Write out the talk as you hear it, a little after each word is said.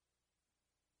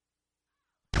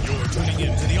tuning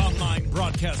in to the online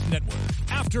broadcast network,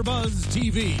 AfterBuzz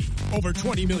TV. Over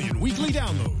 20 million weekly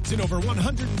downloads in over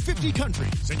 150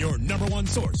 countries, and your number one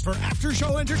source for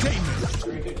after-show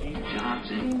entertainment.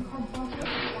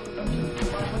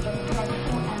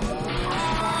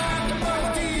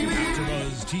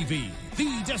 AfterBuzz TV,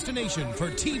 the destination for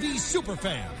TV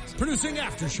superfans. Producing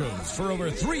aftershows for over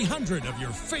 300 of your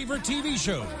favorite TV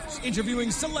shows.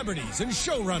 Interviewing celebrities and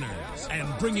showrunners. And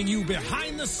bringing you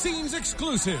behind-the-scenes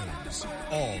exclusives.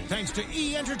 All thanks to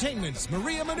E! Entertainment's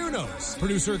Maria Menounos,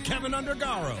 producer Kevin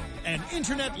Undergaro, and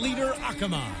internet leader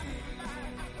Akamai.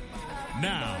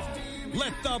 Now,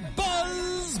 let the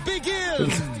buzz begin!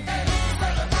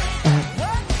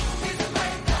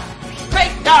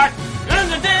 Break dark!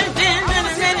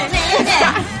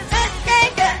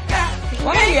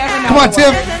 Why do you ever know? Come on,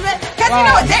 Tim. Because you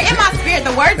know what? They're in my spirit.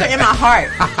 The words are in my heart.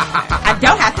 I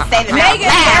don't have to say them out Megan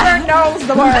loud. never knows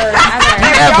the words. If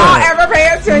Never. y'all ever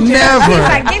pay attention, Never. she's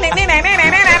like,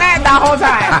 the whole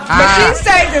time. But she's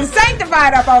saved and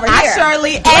sanctified up over I here.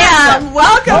 surely am.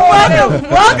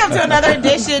 Welcome to another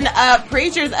edition of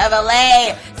Preachers of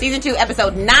LA, Season 2,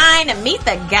 Episode 9, Meet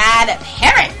the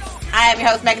Godparents. I am your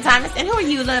host, Megan Thomas, and who are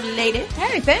you, lovely lady?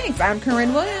 Hey, thanks. I'm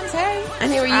Corinne Williams. Hey.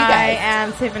 And who are you I guys?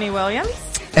 am Tiffany Williams.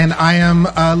 And I am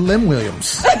Lynn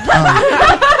Williams. No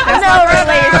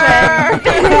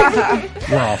relation.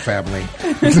 We're all family.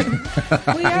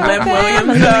 We are Lem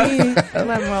family.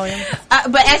 Lynn Williams.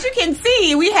 But as you can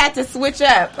see, we had to switch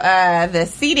up the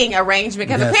seating arrangement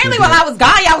because Yes, apparently we while did. I was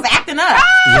gone, y'all was acting up.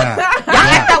 Yeah. Y'all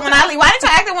act up when I leave. Why didn't you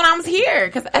act up when I was here?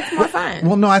 Because that's more fun.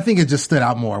 Well, no, I think it just stood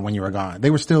out more when you were gone. They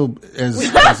were still as We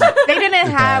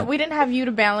didn't have you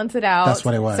to balance it out. That's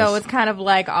what it was. So it's kind of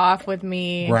like off with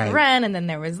me Right. and Ren, and then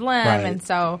there was Lem, Right. and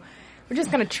so we're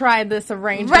just going to try this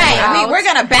arrangement Right. out. I mean, we're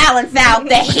going to balance out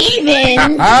the heathen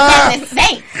and the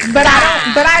saints. But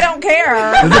I don't care.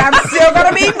 I'm still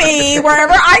gonna be me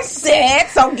wherever I sit.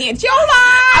 So get your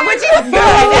line. Which is good.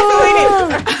 That's what we need.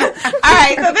 All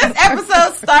right. So this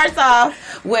episode starts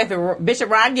off with Bishop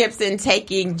Ron Gibson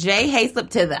taking Jay Hayslip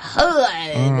to the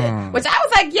hood, which I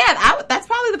was like, yeah, that's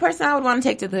probably the person I would want to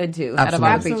take to the hood too. Out of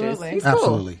all the preachers. Absolutely. He's cool.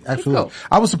 Absolutely. He's cool.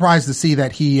 I was surprised to see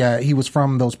that he was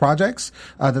from those projects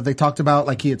that they talked about.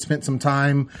 Like he had spent some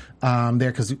time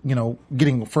there because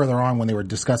getting further on when they were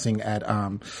discussing at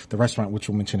the restaurant, which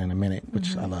we'll mention in a minute,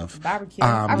 which I love. Barbecue.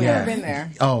 I've never been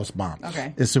there. Oh, it's bomb.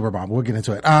 Okay. It's super bomb. We'll get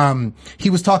into it. He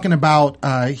was talking about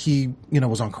he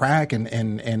was on crack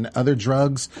and other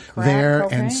drugs there,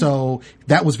 cocaine. and so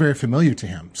that was very familiar to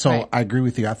him. So Right. I agree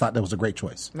with you. I thought that was a great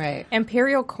choice. Right.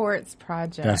 Imperial Courts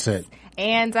Project. That's it.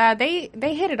 And they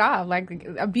hit it off, like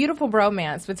a beautiful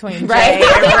bromance between Right. Jay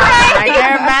and Ron. Like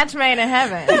they're a match made in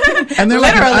heaven. And they're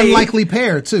like an Literally. unlikely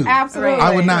pair too. Absolutely.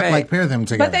 I would not Right. like pair them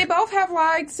together. But they both have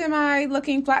like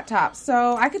semi-looking flat tops,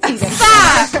 so I could see them.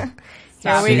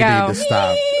 Stop. Here we You go. need to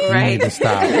stop. You Right. need to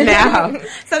stop. No.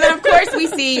 So then, of course, we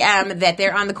see that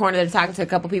they're on the corner. They're talking to a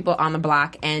couple people on the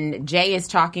block, and Jay is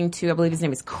talking to, I believe his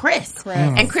name is Chris.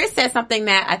 And Chris says something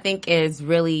that I think is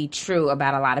really true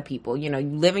about a lot of people. You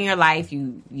living your life,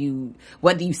 you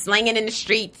whether you slinging in the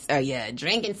streets or you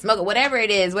drinking, smoking, whatever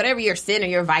it is, whatever your sin or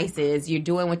your vice is, you're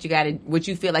doing what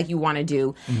you feel like you want to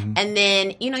do. And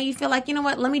then, you feel like, you know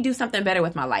what, let me do something better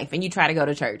with my life. And you try to go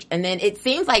to church. And then it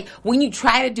seems like when you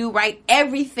try to do right,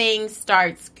 everything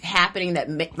starts happening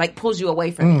that pulls you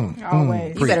away from it.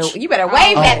 Always. Preach. You better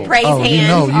wave that praise hand. You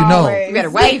know. Always. You better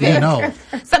wave it. You know.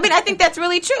 So I think that's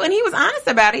really true. And he was honest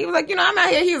about it. He was like, I'm out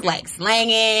here. He was like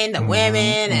slanging the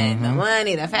women and the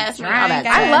money, the fast money, all that.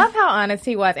 I love how honest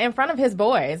he was in front of his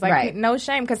boys. Like, Right. no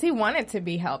shame, because he wanted to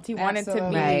be helped. He wanted to be,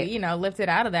 Absolutely. Right. lifted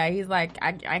out of that. He's like,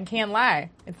 I can't lie.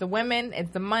 It's the women,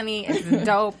 it's the money, it's the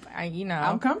dope.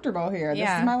 I'm comfortable here.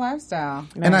 Yeah. This is my lifestyle.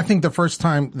 And I think the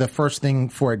first thing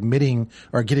for admitting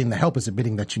or getting the help is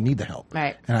admitting that you need the help.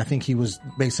 Right. And I think he was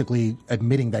basically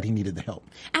admitting that he needed the help.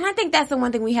 And I think that's the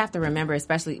one thing we have to remember,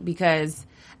 especially because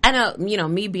I know,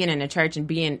 me being in a church and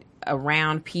being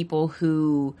around people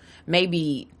who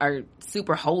maybe are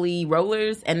super holy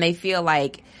rollers and they feel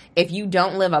like if you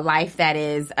don't live a life that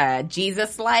is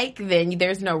Jesus-like, then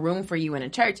there's no room for you in a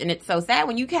church. And it's so sad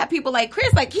when you have people like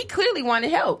Chris, like he clearly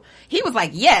wanted help. He was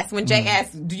like, yes. When Jay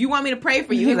asked, do you want me to pray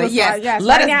for you? He was like, yes.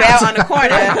 Let right us bow on the corner.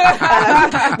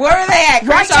 Where are they at?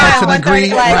 Right Touch and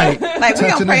agree. Right. Like we're Touch going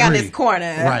to and pray on agree. this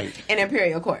corner Right. in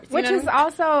Imperial Courts. You Which know is what I mean?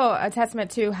 also a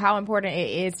testament to how important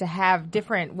it is to have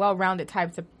different, well-rounded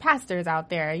types of pastors out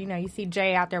there. You see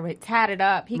Jay out there with tatted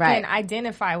up. He Right. can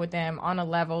identify with them on a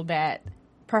level that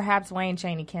perhaps Wayne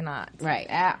Chaney cannot. Right.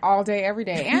 All day, every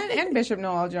day. And Bishop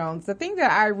Noel Jones. The thing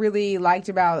that I really liked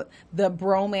about the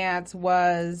bromance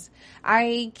was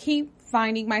I keep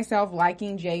finding myself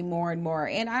liking Jay more and more.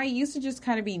 And I used to just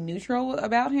kind of be neutral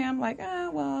about him. Like,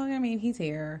 well, I mean, he's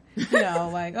here. You know,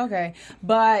 like, okay.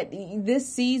 But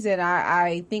this season,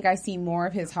 I think I see more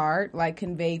of his heart, like,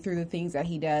 conveyed through the things that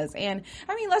he does. And,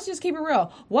 I mean, let's just keep it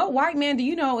real. What white man do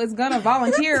you know is going to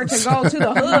volunteer to go to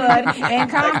the hood and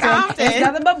Compton? It's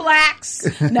nothing but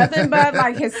blacks, nothing but,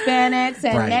 like, Hispanics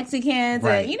and Mexicans.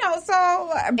 And, you know, so...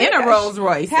 In a Rolls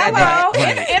Royce. Hello.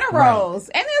 In a Rolls.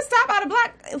 And then stop at a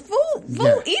black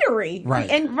food eatery. Right.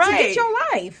 And to get your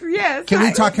life. Yes. Can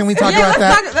we talk about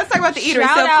that? Let's talk about the eatery.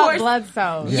 Shout So, of out course,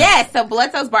 Bloodso's. Yes, so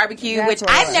Bloodso's Barbecue, That's which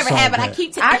right. I've never So had, but good. I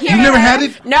keep... You've never had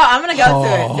it? No, I'm going to go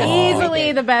to it.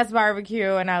 Easily the best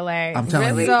barbecue in LA. I'm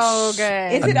telling you. So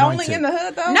good. Is it only in the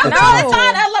hood, though? No, It's it's all-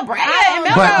 on La Brea. and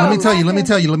But Melrose.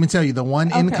 let me tell you, the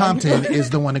one in Compton is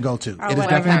the one to go to. It is whatever.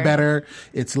 definitely better.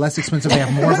 It's less expensive. They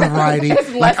have more of a variety.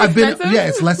 It's less expensive? Yeah,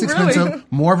 it's less expensive. Really?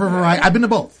 More of a variety. I've been to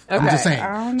both. I'm Okay. just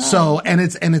saying. So, and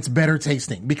it's better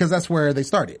tasting because that's where they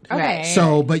started. Okay.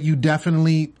 So, but you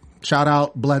definitely shout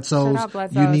out Bloodso's. Shout out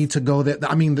Bloodso's. You need to go there.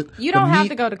 I mean, You don't have meat-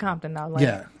 to go to Compton though. Like,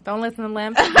 Yeah. Don't listen to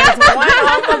Limp. There's one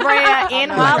on La Brea in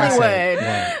Like I Hollywood.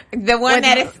 said, right. The one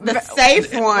that is the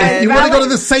safe one. You want to go to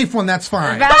the safe one? That's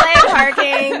fine. Valet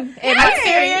parking. Are you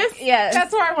serious? Yes.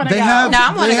 That's where I want to They go. have No,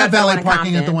 I'm gonna they go have to the one valet in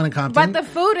parking at the Compton. one in Compton. But the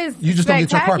food is You just don't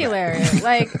get your car back. spectacular.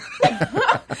 Like,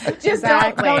 Just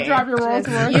exactly. don't drop your Rolls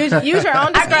Royce. use your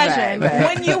own discretion.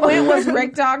 When you went, was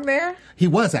Rick Dog there? He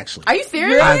was actually. Are you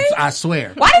serious? I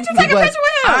swear. Why did you take He a was- picture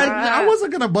with him? I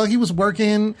wasn't gonna bug. He was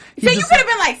working. He So you just- could have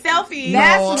been like selfie.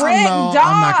 That's Rick I'm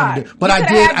not gonna do Dog. it. But You I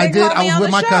coulda did. had I Big did. Homie I was on with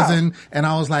the my show. cousin, and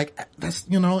I was like, "That's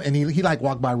and he like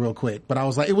walked by real quick." But I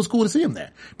was like, it was cool to see him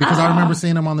there because I remember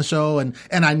seeing him on the show, and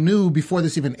I knew before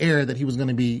this even aired that he was going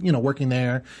to be working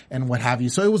there and what have you.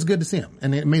 So it was good to see him,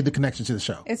 and it made the connection to the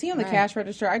show. Is he on the cash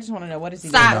register? I just want to know, what is he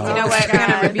Stop. doing? You know what? We're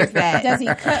gonna rebuke that. Does he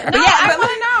cut? No, yeah, I but-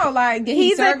 want to know. Like, did he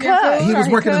He's a serve your cook. food? He or was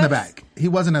working in the cooks? back. He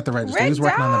wasn't at the register. Rick He was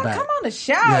working on the Dog, back. come on the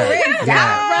show, Yeah. Rick Dog.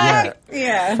 Yeah.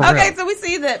 Yeah. For Okay, real. so we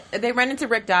see that they run into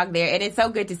Rick Dog there, and it's so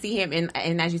good to see him in,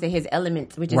 and as you say, his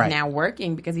elements, which is Right. now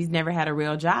working because he's never had a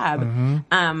real job.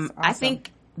 Mm-hmm. I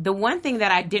think the one thing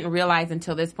that I didn't realize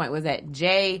until this point was that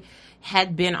Jay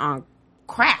had been on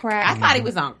crack. I thought he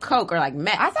was on coke or like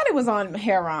meth. I thought it was on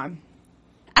heroin.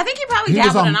 I think he probably He was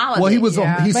dabbled on. in all of Well, it. he was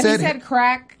on. He But said he said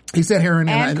crack. he said heroin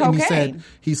and and cocaine.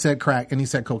 he said crack and he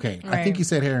said cocaine. I think he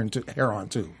said heroin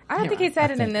too. I don't think he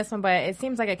said it in this one, but it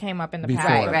seems like it came up in the Before,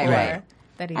 past. right. before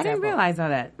That he I didn't dabbled. realize all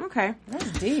that. Okay.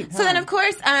 That's deep. So then, of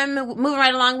course, moving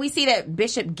right along, we see that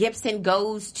Bishop Gibson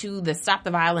goes to the Stop the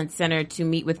Violence Center to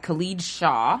meet with Khalid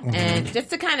Shaw, and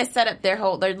just to kind of set up they're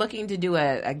looking to do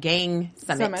a gang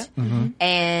summit.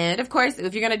 And of course,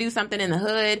 if you're going to do something in the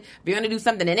hood, if you're going to do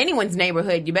something in anyone's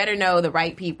neighborhood, you better know the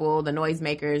right people, the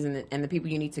noisemakers, and the people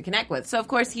you need to connect with. So, of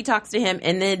course, he talks to him,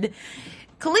 and then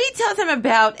Khalid tells him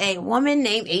about a woman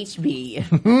named HB.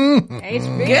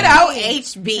 HB. Good old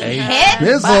HB. Head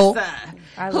Bizzle. buster.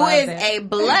 I Who love is it. a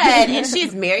blood, and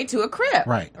she's married to a Crip.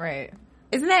 Right. Right.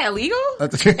 Isn't that illegal?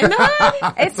 That's- In the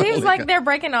hood? It seems like they're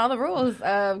breaking all the rules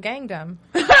of gangdom.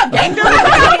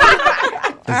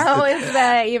 How is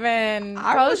that even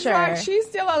I was kosher? like, she's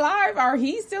still alive, or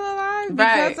he's still alive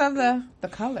Right. because of the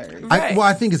colors.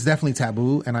 I think it's definitely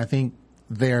taboo, and I think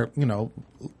they're,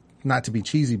 not to be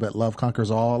cheesy, but love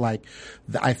conquers all. Like,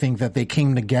 I think that they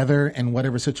came together in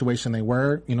whatever situation they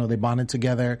were. They bonded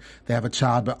together. They have a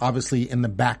child, but obviously in the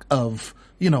back of,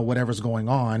 whatever's going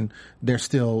on, they're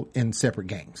still in separate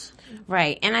gangs.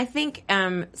 Right. And I think,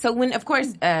 so when, of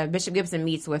course, Bishop Gibson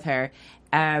meets with her,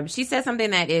 she says something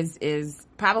that is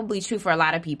probably true for a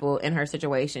lot of people in her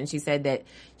situation. She said that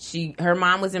her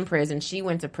mom was in prison. She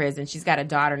went to prison. She's got a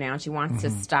daughter now, and she wants to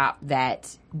stop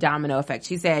that domino effect.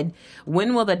 She said,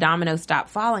 when will the domino stop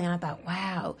falling? And I thought,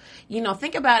 wow,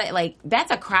 think about it. Like,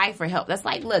 that's a cry for help. That's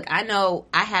like, look, I know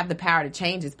I have the power to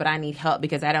change this, but I need help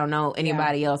because I don't know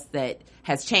anybody else that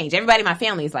has changed. Everybody in my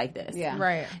family is like this. Yeah.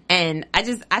 Right. And I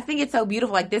think it's so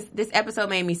beautiful. Like, this episode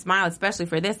made me smile, especially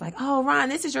for this. Like, oh, Ron,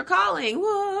 this is your calling.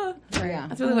 Whoa. Yeah.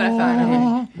 That's really what I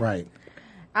felt. Right.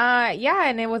 Yeah,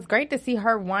 and it was great to see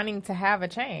her wanting to have a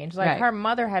change. Like, Right. her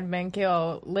mother had been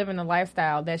killed living the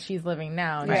lifestyle that she's living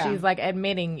now. And Yeah. she's like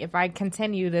admitting, if I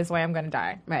continue this way, I'm going to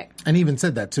die. Right. And he even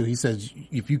said that too. He says,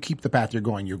 if you keep the path you're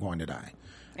going to die.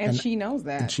 And she knows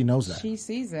that. And she knows that. She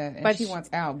sees it, and But she wants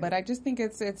out. But I just think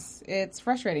it's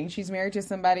frustrating. She's married to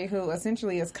somebody who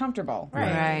essentially is comfortable.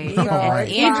 Right. So Right.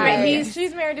 it's Andrew, like-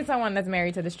 She's married to someone that's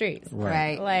married to the streets.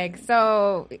 Right. Like,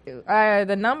 so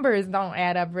the numbers don't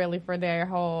add up really for their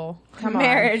whole Come on.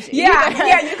 marriage. Yeah, either.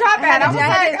 yeah, you caught that. I was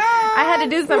like, I had to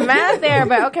do some math there,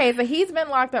 but okay, so he's been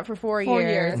locked up for 4 4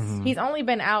 years. years. He's only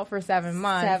been out for 7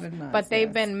 months. 7 months, But they've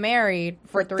yes. been married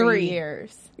for 3 3.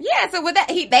 years. Yeah, so with that,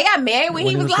 they got married when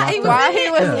he was locked he up. was While he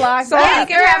was locked So up.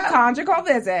 he can have conjugal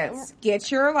visits. Get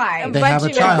your life. They But have a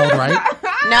you know- child, right?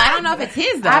 No, I don't know if it's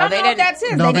his though. I don't They know if didn't- that's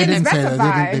his. No, they didn't say that.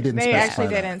 specify. They didn't They specify actually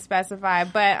that. didn't specify,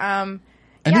 but And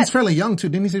yeah. he's fairly young too.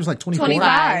 Didn't he say he was like 24?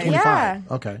 25. 25. Yeah.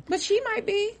 Okay. But she might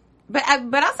be. But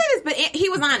I'll say this. But he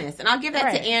was honest, and I'll give that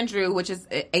Right. to Andrew, which is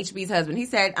HB's husband. He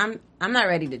said, "I'm not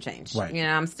ready to change. Right. You know,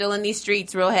 I'm still in these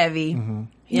streets, real heavy.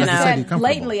 You Like know, you said, Said you're comfortable.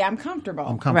 blatantly, I'm comfortable.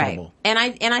 I'm right? comfortable. And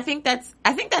I think that's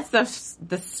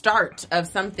the start of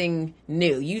something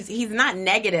new. He's not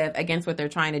negative against what they're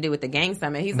trying to do with the gang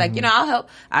summit. He's like, you know, I'll help.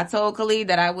 I told Khalid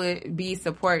that I would be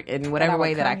support in whatever I would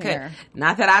way that I come could. here.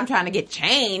 Not that I'm trying to get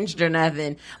changed or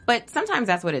nothing, but sometimes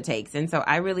that's what it takes. And so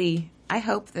I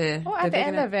hope the well, at the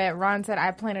end of it, Ron said,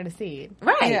 "I planted a seed."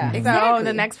 right, Yeah. exactly. So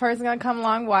the next person gonna come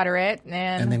along, water it,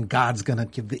 And then God's gonna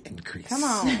give the increase. Come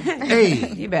on. Hey.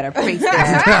 You better preach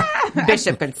this,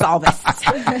 Bishop Gonsalves.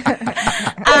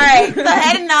 All right, so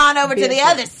heading on over to the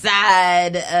other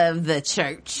side of the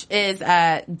church is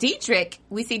Dietrich.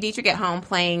 We see Dietrich at home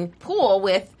playing pool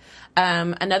with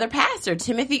another pastor,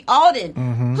 Timothy Alden,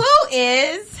 who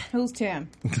is Who's Tim?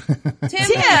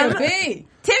 Tim. B.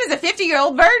 Tim is a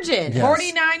 50-year-old virgin. Yes.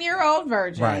 49-year-old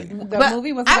virgin. Right. The But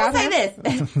movie was I about will say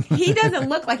him. this: he doesn't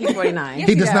look like he's 49. He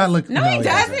he does does. not look. No, he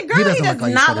doesn't. Girl, he does look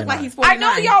like not he's look like he's I 49.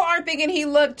 know y'all aren't thinking he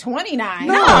looked 29.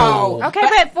 No. okay,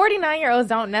 but 49-year-olds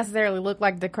don't necessarily look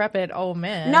like decrepit old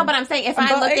men. No, but I'm saying if I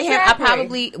But looked at him, I exactly.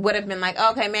 probably would have been like,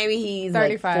 okay, maybe he's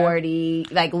 35. like 40,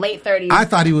 like late 30s. I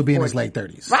thought he would be in his late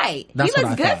 30s. Right. That's He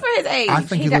what looks I good thought. for his age. I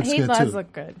think he looks he good does too.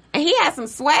 look good. And he has some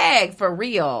swag for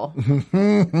real.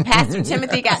 Pastor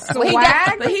Timothy got swag.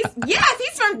 Swag? But he's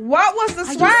from. What was the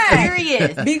Are you swag?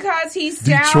 serious? Because he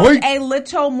sounds Detroit? a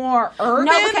little more urban.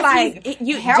 No, because like,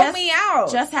 help just, me out.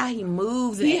 Just how he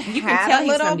moves. he and you had can tell a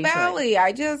he's little from Detroit. belly.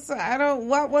 I don't.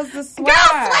 What was the swag? Girl,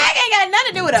 swag ain't got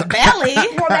nothing to do with a belly.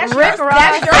 Well, that's Rick your, Ross.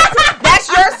 that's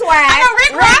your swag. I know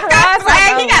Rick Ross got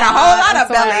swag. He got a whole lot of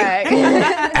belly.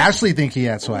 Swag. Ashley think he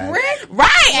had swag. Right.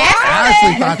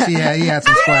 Ashley thought he had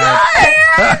some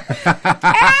swag.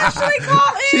 Ashley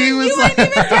called in. She was you like-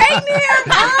 ain't even dating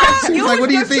him. She was You like, what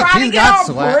do you just think? trying He's to get got on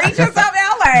swag. Breaches of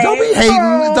LA. Don't be hating.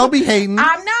 So Don't be hating.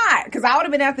 I'm not, because I would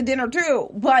have been at the dinner too.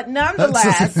 But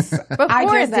nonetheless,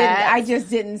 I just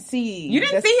didn't see. You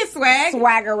didn't see his swag?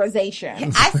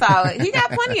 Swaggerization. I saw it. He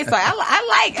got plenty of swag.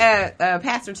 I like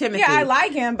Pastor Timothy. Yeah, I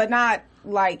like him, but not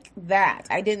like that.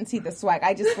 I didn't see the swag.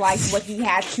 I just liked what he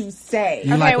had to say.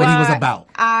 You like what he was well,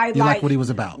 about. You like what he was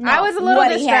about. I was a little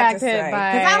what he had to distracted say,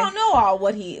 by- because I don't know all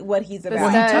what he's about. Well, he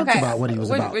talked Okay. about what he was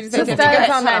What- about. what'd you say, The Tiffany? studs Go ahead.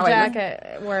 on that Hold on, wait.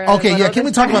 jacket were Okay, a yeah. little Can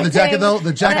we talk about the jacket though? distracting.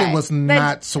 The jacket Okay. was The- not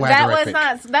That was swaggerific.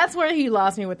 not. That's where he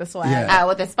lost me with the swag. Yeah.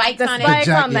 With the spikes The on it. spikes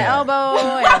jacket, on the yeah. elbow.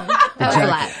 And, That was a jacket.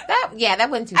 lot. That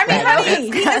wasn't too I mean, swag.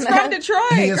 honey, he is from Detroit.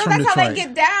 He is Girl, from that's how they Detroit.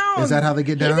 get down. Is that how they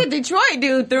get down? He's a Detroit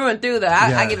dude through and through, though. I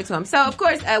Yeah. give it to him. So, of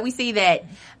course, we see that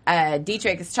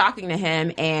Dietrich is talking to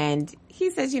him, and he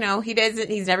says,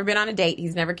 he's never been on a date.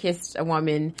 He's never kissed a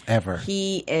woman. Ever.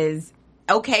 He is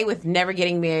okay with never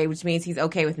getting married, which means he's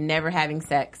okay with never having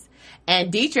sex.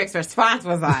 And Dietrich's response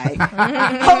was like,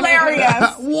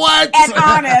 hilarious What? and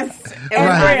honest and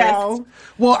Right. real.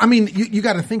 Well, I mean, you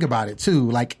got to think about it too.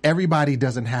 Like everybody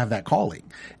doesn't have that calling.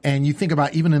 And you think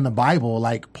about even in the Bible,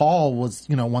 like Paul was,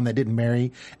 one that didn't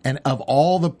marry. And of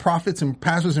all the prophets and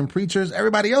pastors and preachers,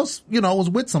 everybody else, was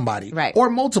with somebody. Right. Or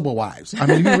multiple wives. I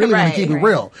mean, you really want Right, to keep it right.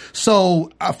 real.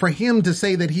 So for him to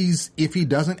say that if he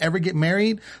doesn't ever get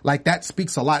married, like that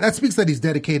speaks a lot. That speaks that he's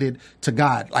dedicated to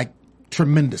God, like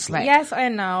tremendously. Right. yes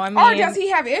and no. I mean, Or does he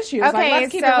have issues? Okay, Like,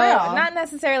 let's keep so it real. not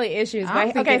necessarily issues, I'm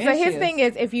but okay. thinking So his issues. thing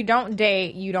is, if you don't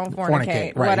date, you don't fornicate. Fornicate,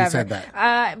 right, he Whatever. said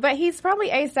that. But he's probably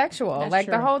asexual. That's like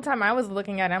the true. whole time I was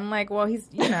looking at him, I'm like, well, he's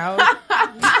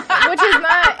which is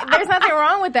not. There's nothing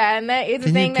wrong with that, and that is a Can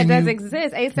you- thing that can does you-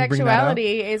 exist. bring that up?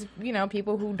 Asexuality is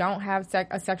people who don't have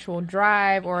a sexual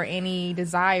drive or any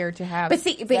desire to have. But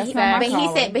see, That's not my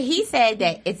calling. he said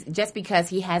that it's just because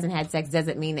he hasn't had sex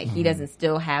doesn't mean that he doesn't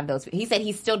still have those. He said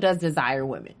he still does desire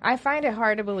women. I find it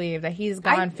hard to believe that he's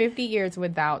gone 50 years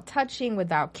without touching,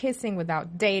 without kissing,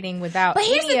 without dating, without But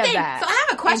here's any the of thing. that. So I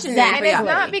have a question And then for it's y'all.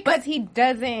 not because he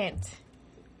doesn't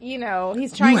you know,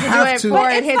 he's trying to do have it to. for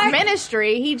But his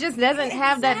like- he just doesn't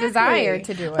have that desire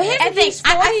to do But it. here's And the thing. he's I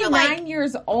feel 49 like,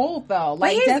 years old, though. but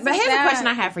Like, here's doesn't the that- question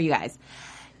I have for you guys.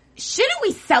 Shouldn't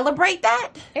we celebrate that?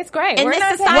 It's great. In We're this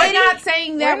not society- We're not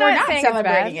saying that We're we're not not saying it's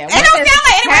celebrating bad. it. It don't sound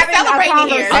like anybody's having a celebrating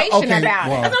here. conversation Okay, about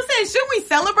well- it. That's what I'm saying. Should we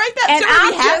celebrate that? And Should we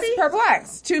I'm be happy? just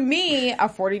perplexed. To me, a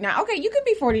 49. Okay, you could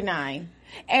be 49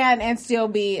 and still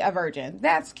be a virgin.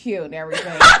 That's cute and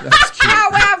everything.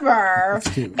 However,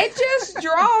 cute. it just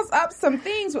draws up some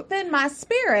things within my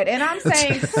spirit, and I'm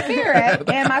saying spirit,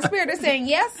 and my spirit is saying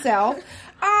yes, self.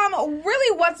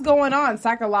 Really, what's going on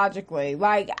psychologically?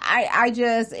 Like, I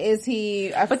just, is he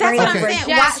afraid But that's what of I'm saying.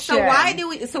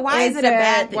 rejection? Why is it a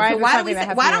bad thing? why So is it why something that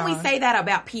has why to be don't we on? say that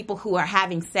about people who are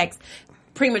having sex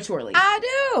prematurely? I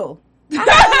do. I have a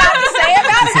lot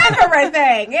to say about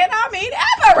everything. And I mean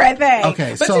everything.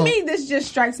 Okay, but so- to me, this just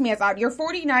strikes me as odd. You're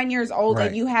 49 years old Right.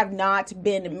 and you have not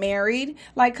been married.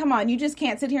 Like, come on, you just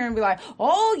can't sit here and be like,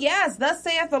 oh, yes, thus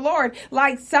saith the Lord.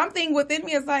 Like, something within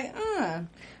me is like,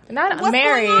 Not What's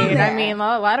married. going on I there? mean,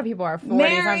 a lot of people are 40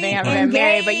 Married, something, haven't been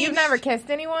married, but you've engaged. never kissed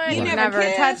anyone. You You've never never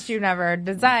kissed. touched. You never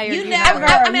desired. you you never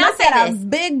I mean, I'll looked say at a this.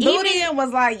 big booty Even- and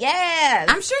was like, yes.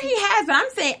 I'm sure he has, but I'm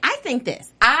saying, I think this.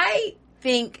 I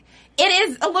think it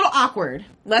is a little awkward.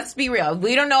 Let's be real.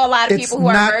 We don't know a lot of It's people who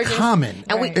are not virgins. common.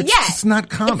 And we, It's yes. just not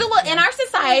common. It's a little, in our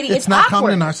society, It's it's not awkward.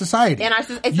 common in our society.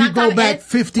 It's You not go common. back It's-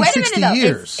 50, wait a minute, 60 though.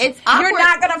 years. It's awkward. You're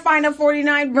not going to find a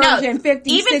 49 virgin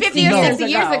 50, even 60 50 or years 60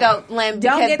 years ago, Lim, Don't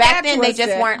because get back that then they just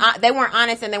twisted. they weren't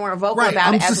honest and they weren't vocal Right, about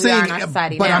I'm it just as we are saying, in our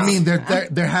society but now. I mean,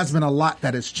 there has been a lot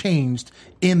that has changed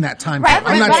in that time Right, frame.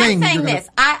 but I'm not I'm saying saying you're gonna- this.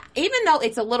 Even though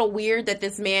it's a little weird that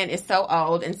this man is so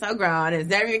old and so grown and has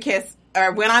never even kissed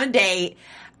or went on a date,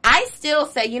 I still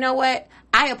say, you know what?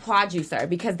 I applaud you, sir,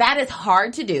 because that is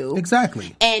hard to do.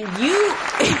 Exactly. And you,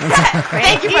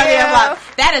 thank you for the applause.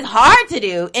 That is hard to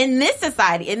do in this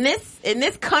society, in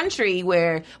this country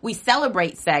where we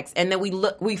celebrate sex and then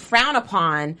we frown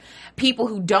upon people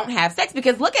who don't have sex,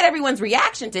 because look at everyone's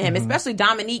reaction to him, especially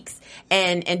Dominique's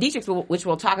and Dietrich's, which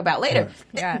we'll talk about later.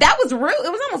 Yeah. That was rude.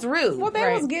 It was almost rude. Well, they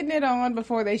Right. was getting it on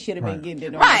before they should have been getting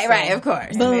it on. right, of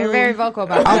course. They're very vocal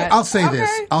about that. I'll say this.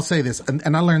 Okay. I'll say this,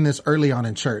 and I learned this early on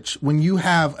in church. When you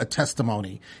have a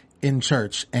testimony in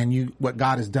church and what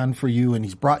God has done for you, and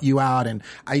He's brought you out, and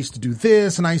I used to do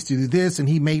this and I used to do this and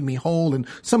He made me whole, and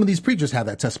some of these preachers have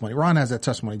that testimony. Ron has that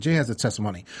testimony. Jay has that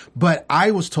testimony. But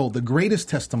I was told the greatest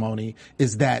testimony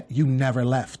is that you never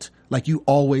left. Like, you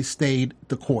always stayed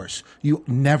the course. You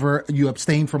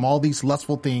abstained from all these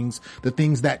lustful things, the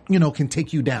things that, can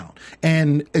take you down.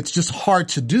 And it's just hard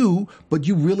to do, but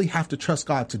you really have to trust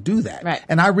God to do that. Right.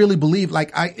 And I really believe,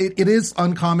 it is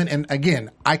uncommon. And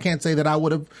again, I can't say that I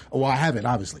would have, well, I haven't,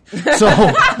 obviously. So,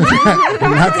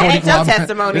 not 40, Ain't your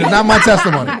testimony. It's not my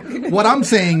testimony. What I'm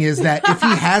saying is that if he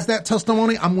has that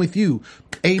testimony, I'm with you.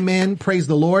 Amen. Praise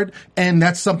the Lord. And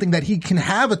that's something that he can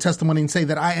have a testimony and say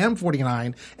that I am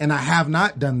 49 and I have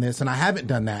not done this and I haven't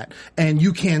done that. And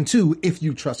you can too if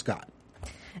you trust God.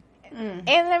 And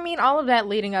I mean, all of that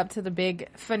leading up to the big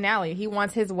finale. He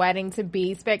wants his wedding to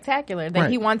be spectacular. That Right.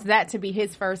 he wants that to be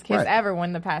his first kiss Right. ever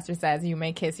when the pastor says, you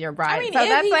may kiss your bride. I mean, so if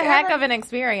that's he a heck ever- of an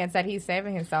experience that he's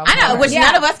saving himself I know, for. which Yeah.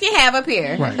 none of us can have up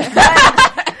here. Right.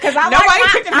 Because I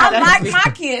Nobody like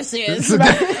my kisses.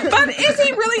 But is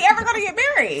he really ever going to get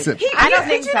married? I don't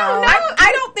think so.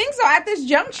 I don't think so at this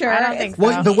juncture. I don't think so.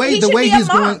 Well, the way He should be a he's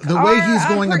going, monk the way or he's a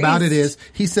going about it priest. is,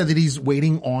 he said that he's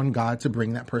waiting on God to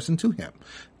bring that person to him.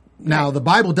 Now, the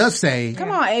Bible does say,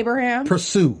 Come on, Abraham.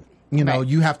 pursue. Right.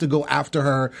 You have to go after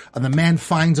her. The man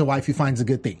finds a wife, he finds a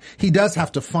good thing. He does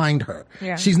have to find her.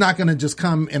 Yeah. She's not going to just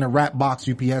come in a wrap box,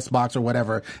 UPS box or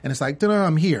whatever. And it's like, "Da-da,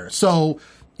 I'm here." So,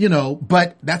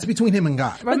 but that's between him and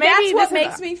God. But maybe that's what this is-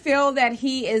 makes me feel that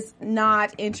he is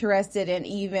not interested in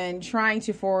even trying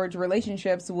to forge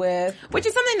relationships with Which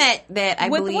is something that I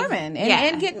with believe. women and, yeah.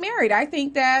 and get married. I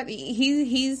think that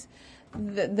he's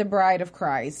the bride of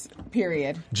Christ.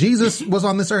 Period. Jesus was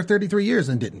on this earth 33 years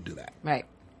and didn't do that. Right.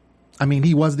 I mean,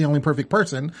 he was the only perfect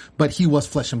person, but he was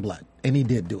flesh and blood, and he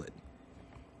did do it.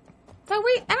 So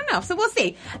I don't know. So we'll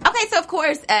see. Okay, so of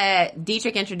course,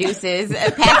 Dietrich introduces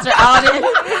Pastor Alden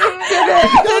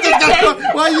to the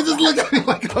Why you just look at me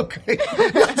like, okay?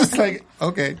 Just like,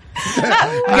 okay.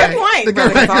 Good point,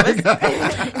 Brother Gonzalez.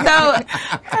 So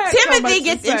Timothy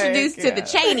gets introduced to the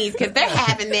Cheneys because they're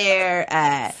having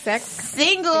their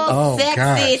single,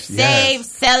 sexy, saved,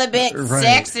 celibate,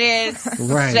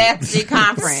 sexy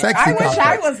conference. I wish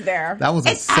I was there. That was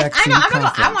a sexy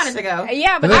conference. I wanted to go.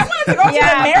 Yeah, but I wanted to go to the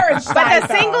marriage side. But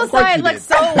the single side looked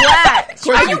so whack.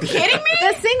 Are you kidding me?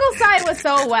 The single side was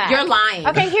so whack. You're lying.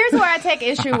 Okay, here's where I take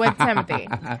issue with Timothy.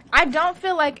 I don't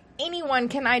feel like anyone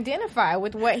can identify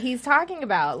with what he's talking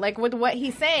about, like with what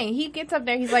he's saying. He gets up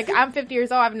there, he's like, I'm 50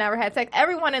 years old, I've never had sex.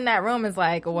 Everyone in that room is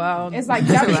like, well, it's like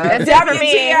that's for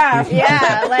me.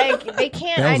 Yeah, like they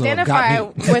can't identify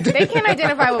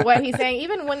with what he's saying.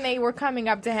 Even when they were coming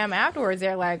up to him afterwards,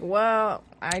 they're like, well,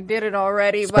 I did it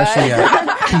already, especially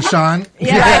Keyshawn,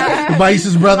 yeah,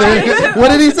 Vice's brother. What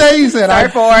did he say? He said,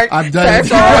 "I've done it."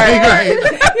 Right.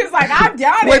 He's like, "I've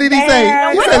done it." What did he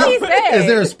say? What did he say? Is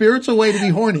there a spiritual way to be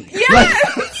horny?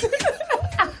 Yes.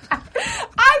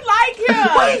 I like him.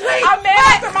 I'm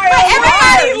mad after my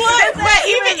own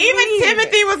But even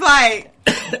Timothy was like.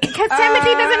 Because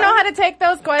Timothy doesn't know how to take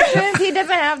those questions. He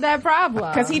doesn't have that problem.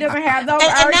 Because he doesn't have those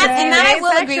and that I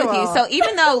will agree with you. So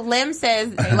even though Lim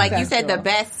says, like you said, the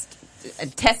best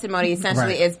testimony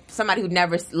essentially is somebody who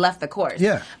never left the course.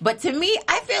 Yeah. But to me,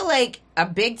 I feel like a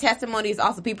big testimony is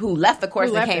also people who left the course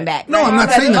and came back. No, I'm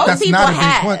not saying that's not a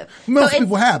big point. Most so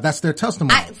people have. That's their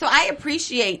testimony. So I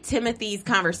appreciate Timothy's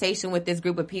conversation with this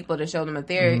group of people to show them that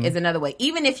there is another way.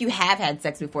 Even if you have had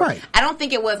sex before. Right. I don't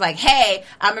think it was like, hey,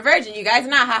 I'm a virgin, you guys are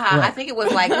not, haha. Right. I think it was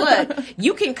like, look,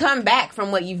 you can come back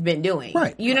from what you've been doing.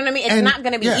 Right. You know what I mean? It's not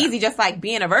going to be easy, just like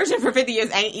being a virgin for 50 years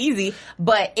ain't easy,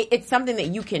 but it's something that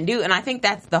you can do. And I think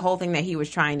that's the whole thing that he was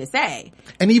trying to say.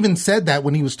 And even said that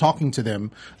when he was talking to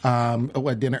them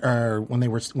at dinner, when he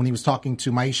was talking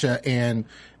to Maisha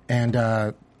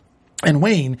and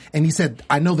Wayne, and he said,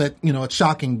 I know that, it's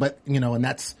shocking, but, and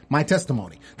that's my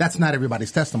testimony. That's not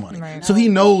everybody's testimony. Right. So he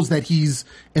knows that he's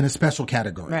in a special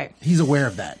category. Right. He's aware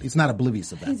of that. He's not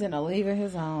oblivious of that. He's in a league of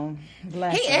his own.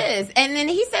 Bless he him. is. And then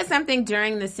he said something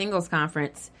during the singles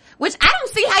conference, which I don't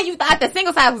see how you thought the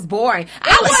single side was boring.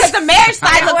 Because the marriage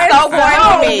side looked so boring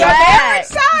to me. The marriage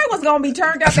side was going to be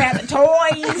turned up at the toys.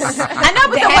 I know,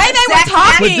 but the way they were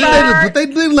talking. But they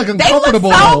did look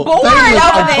uncomfortable. They looked so bored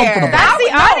over there. That's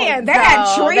the audience. They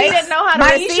had treats. They didn't know how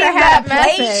to receive that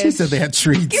message. She said they had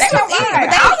treats.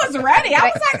 I was ready. I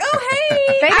was like, oh,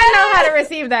 hey. They didn't know how to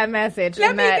receive that message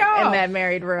in that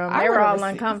married room. They were all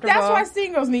uncomfortable. That's why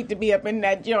singles need to be up in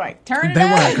that joint. Turn it up. They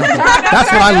were uncomfortable.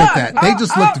 That's what I looked at. They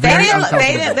just looked very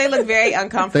uncomfortable. They look very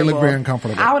uncomfortable. They look very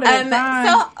uncomfortable. I would have been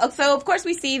fine. So of course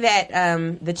we see that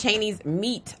the Cheneys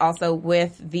meet also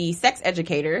with the sex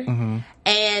educator,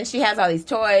 and she has all these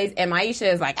toys, and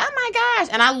Maisha is like, "Oh my gosh!"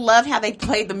 And I loved how they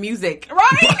played the music,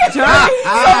 right? So we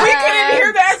couldn't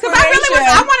hear that. Because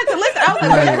I wanted to listen. I was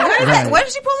like, "What is that? What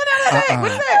is she pulling out of that?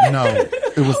 What is that?" No,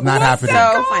 it was not happening.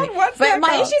 So funny. But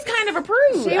Maisha's kind of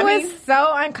approved. She was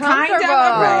so uncomfortable.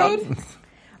 Kind of.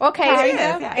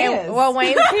 Okay. Well,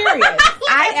 Wayne's period.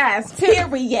 I asked,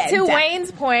 period. To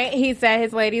Wayne's point, he said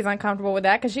his lady's uncomfortable with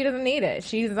that because she doesn't need it.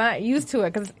 She's not used to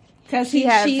it because she's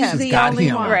the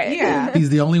only one. Right. Yeah. He's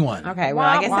the only one. Okay, well,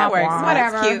 I guess that works.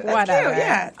 Whatever. That's cute. Whatever. Cute.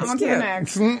 Yeah, On to the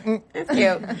next. It's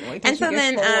cute. And so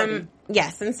then,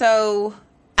 yes, and so,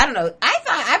 I don't know.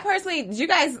 I personally, did you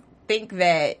guys think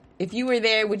that if you were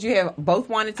there, would you have both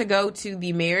wanted to go to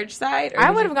the marriage side? Or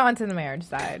I would have gone to the marriage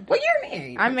side. Well, you're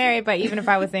married. I'm married, but even if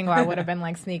I was single, I would have been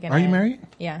like sneaking Are in. you married?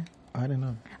 Yeah. I didn't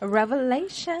know. A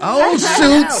revelation. Oh,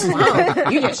 shoot. Wow.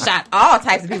 You just shot all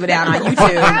types of people down on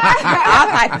YouTube. All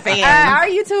types of fans. Our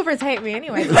YouTubers hate me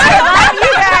anyway. I love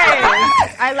you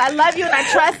guys. I love you and I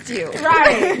trust you.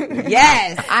 Right.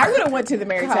 Yes. I would have went to the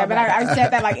marriage side, but I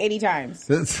said that like 80 times.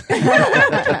 We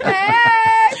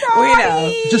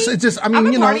know. Just. I mean, I'm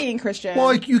a partying Christian.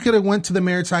 Well, you could have went to the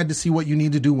marriage side to see what you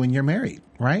need to do when you're married,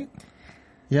 right?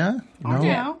 Yeah. No.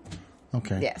 Yeah.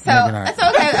 Okay. Yeah. So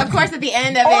okay, of course, at the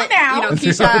end of it, now.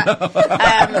 Keisha,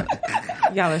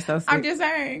 y'all are so sweet. I'm just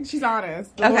saying, she's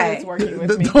honest. The Okay. Lord is working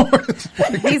with me.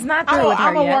 He's not through with her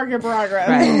I'm a yet. work in progress.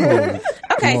 Right.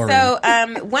 Okay, Glory. so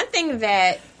one thing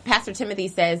that Pastor Timothy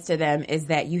says to them is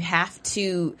that you have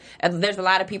to, there's a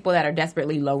lot of people that are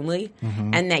desperately lonely,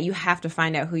 and that you have to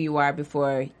find out who you are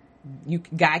before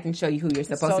God can show you who you're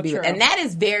supposed to be with. And that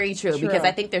is very true, because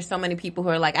I think there's so many people who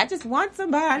are like, I just want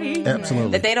somebody.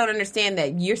 Absolutely. That they don't understand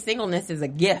that your singleness is a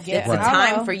gift. It's a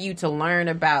time for you to learn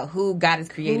about who God has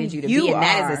created you to be, and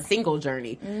that is a single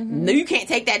journey. No, you can't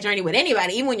take that journey with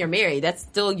anybody, even when you're married. That's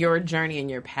still your journey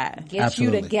and your path. Get you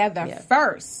together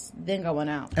first, then going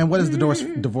out. And what is the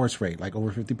divorce rate? Like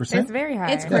over 50%? It's very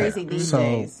high. It's crazy these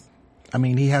days. I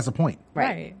mean, he has a point.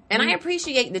 Right. And I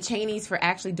appreciate the Cheneys for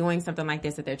actually doing something like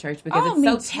this at their church because Oh,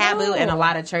 it's so me taboo too. in a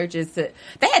lot of churches. They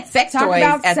had sex Talk toys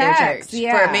about at their sex, church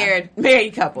yeah. for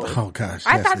married couples. Oh gosh.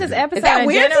 I yes, thought they this do. episode Is that in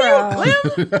weird general.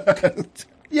 to you?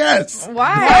 Yes.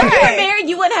 Why? If you were married,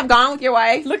 you wouldn't have gone with your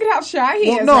wife. Look at how shy he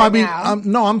Well, is no, right I mean,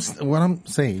 now. what I'm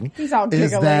saying He's all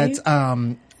is giggly.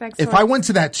 that Sex if toys. I went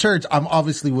to that church, I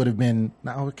obviously would have been.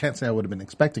 Now, I can't say I would have been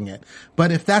expecting it,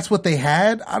 but if that's what they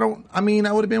had, I would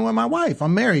have been with my wife.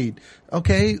 I'm married.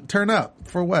 Okay, turn up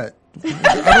for what?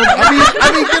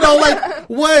 I mean, you know, like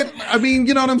what? I mean,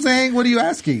 you know what I'm saying? What are you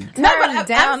asking? Turn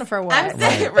down for what? I'm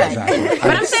saying, Right, exactly.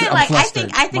 But I'm saying, like, I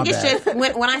think My it's bad. just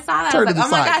when I saw that, I Turn was to like,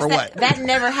 the oh my side for gosh, what? that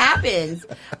never happens.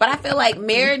 But I feel like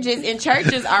marriages in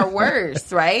churches are worse,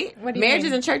 right? What do you Marriages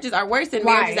mean? in churches are worse than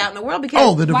Why? marriages out in the world because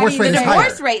Oh, the divorce Why do you rate is think- higher.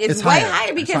 divorce rate is It's way higher.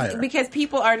 higher It's higher. because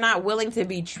people are not willing to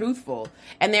be truthful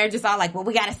and they're just all like, well,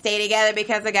 we got to stay together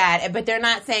because of God, but they're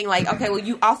not saying like, okay, well,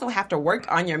 you also have to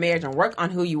work on your marriage and work on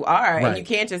who you are, and Right. you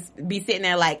can't just be sitting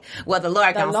there like, well, the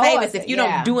Lord can Lord save us. If you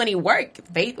yeah. don't do any work,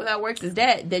 faith without works is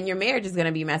dead. Then your marriage is going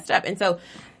to be messed up, and so.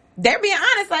 They're being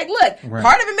honest, like, look, Right.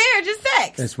 part of a marriage is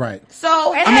sex. That's right.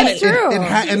 So, And hey, that's true.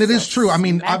 And it is true. I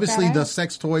mean, obviously that the out.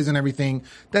 sex toys and everything,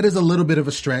 that is a little bit of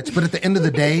a stretch. But at the end of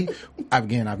the day,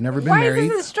 again, I've never been Why married. is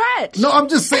this a stretch? No, I'm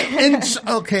just saying,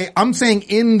 I'm saying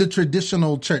in the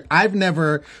traditional church, I've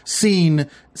never seen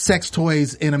sex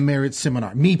toys in a marriage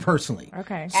seminar, me personally.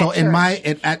 Okay. So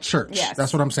At at church, Yes.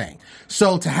 that's what I'm saying.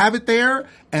 So to have it there,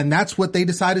 and that's what they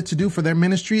decided to do for their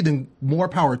ministry, then more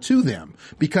power to them.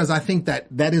 Because I think that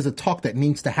is a talk that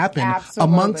needs to happen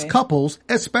Absolutely. amongst couples,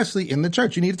 especially in the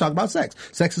church. You need to talk about sex.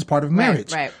 Sex is part of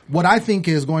marriage. right. What I think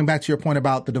is, going back to your point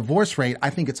about the divorce rate, I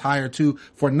think it's higher too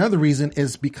for another reason,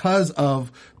 is because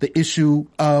of the issue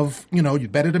of, you know, you're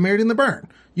better to marry than to burn.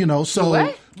 You know, so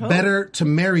What? better to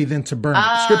marry than to burn.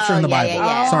 Scripture in the yeah, Bible.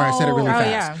 yeah, yeah. Sorry, I said it really Oh, fast.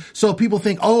 yeah. So people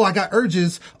think, oh, I got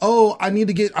urges. Oh, I need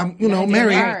to get, married,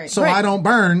 married. so I don't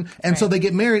burn. And so they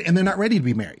get married and they're not ready to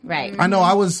be married. Right. I know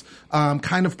I was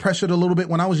kind of pressured a little bit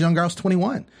when I was younger. I was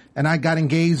 21 and I got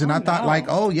engaged and I thought like,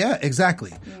 oh yeah,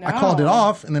 exactly. I called it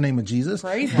off in the name of Jesus.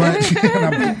 Praise But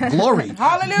glory.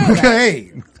 Hallelujah.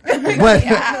 Okay.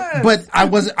 But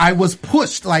I was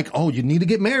pushed like, oh, you need to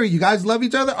get married. You guys love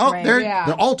each other. Oh, Right.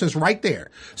 the altar's right there.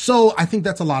 So I think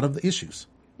that's a lot of the issues.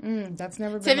 That's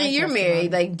never been Tiffany, my you're testimony.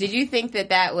 married. Like, did you think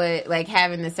that would, like,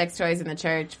 having the sex toys in the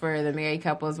church for the married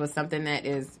couples was something that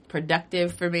is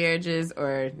productive for marriages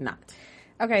or not?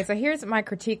 Okay, so here's my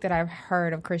critique that I've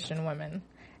heard of Christian women.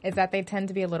 Is that they tend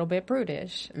to be a little bit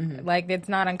prudish. Like, it's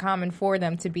not uncommon for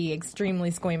them to be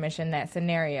extremely squeamish in that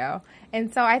scenario.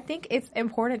 And so I think it's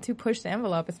important to push the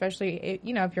envelope, especially,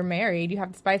 if you're married, you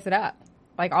have to spice it up,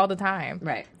 like, all the time.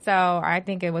 Right. So I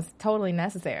think it was totally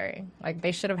necessary. Like,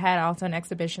 they should have had also an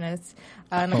exhibitionist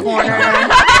in the corner.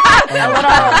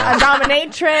 a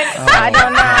dominatrix. I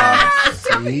don't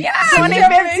know. See?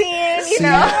 2015,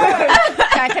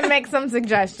 I can make some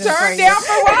suggestions for Turn you. down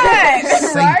for what?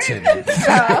 Satan.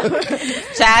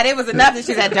 Chad, it was enough that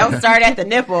she said, don't start at the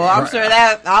nipple. I'm sure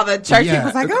that all the church people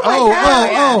was like, oh my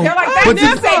God. They're like, that But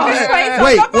nipple, this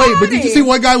place on wait, the but did you body. see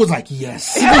one guy was like,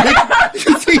 yes.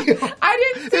 You see,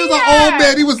 I didn't see it was that. an old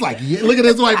man. He was like, yeah. Look at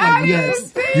his wife, I like,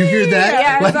 yes. didn't see You hear that?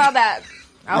 Yeah, I Like, saw that.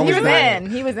 Oh, he was was like- in.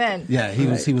 He was in. yeah, he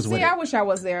was with See, it. I wish I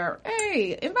was there.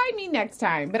 Hey, invite me next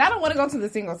time. But I don't want to go to the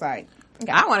single side.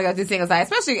 I want to go to single side,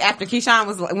 especially after Keyshawn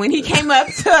was when he came up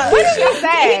to. What did she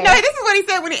say? No, this is what he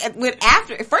said when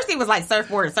after first he was like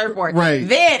surfboard. Right.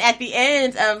 Then at the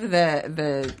end of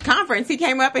the conference, he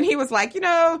came up and he was like,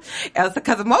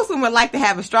 because most women like to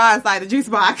have a straw inside the juice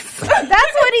box. That's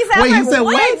what he said. Wait, I'm he like, said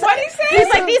what? What he said? He's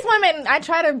like, these women, I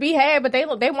try to behave, but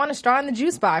they want a straw in the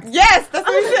juice box. Yes, that's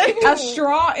what he said. A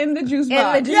straw in the juice In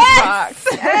box. the juice Yes!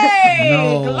 box. Hey,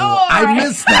 No, glory. I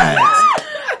missed that.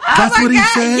 That's Oh my what he God.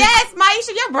 said? Yes,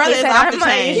 Maisha, your brother He is said, off I'm the Maisha.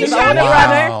 chain. He's Shut older up.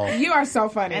 brother. Wow. You are so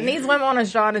funny. And these women want a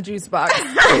straw in a juice box.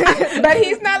 but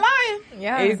he's not lying.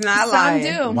 Yeah. He's not Some lying.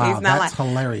 do. Wow, He's not that's lying.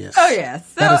 hilarious. Oh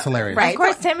yes, That is hilarious. Right. Of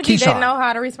course, Timothy Keyshawn. didn't know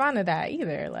how to respond to that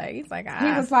either. Like, he's like, He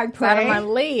was like, it's out of pray my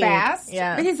league. fast.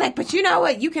 Yeah. But he's like, but you know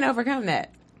what? You can overcome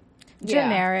that. Yeah.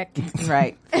 Generic.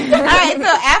 Right. All right. So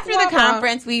after the Well,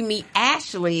 conference, we meet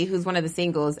Ashley, who's one of the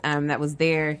singles that was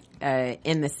there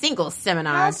in the singles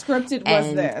seminar. How scripted was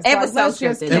And this? It Like, was so let's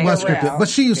just scripted. take It was a scripted, rail. but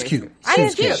she was cute. I She think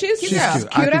was cute. she's She's cute. cute. She's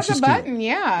cute. I Cute think as a she's button, cute.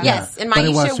 yeah. Yes, and But it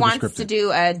was Maisha super wants scripted. to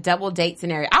do a double date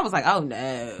scenario. I was like, oh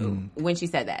no, when she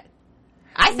said that.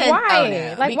 I said, why? oh,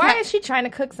 no. Like, why Because- is she trying to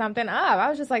cook something up? I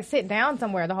was just like, sit down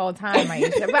somewhere the whole time,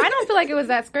 Aisha. But I don't feel like it was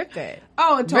that scripted.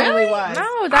 Oh, it totally Really? was.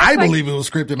 No, that's I like, believe it was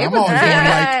scripted. I'm was always going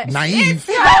like not. naive.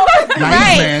 Right.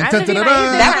 Man. I'm gonna be Da-da-da-da.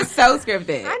 naive. That was so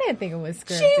scripted. I didn't think it was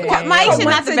scripted. Maisha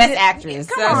not the Come best on. actress.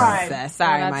 Come So- on.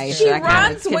 Sorry, No, that's Maisha. true. She I kinda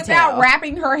runs can without tell.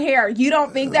 wrapping her hair. You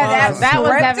don't think that's that was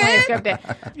scripted? definitely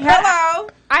scripted. Hello.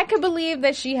 I could believe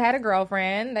that she had a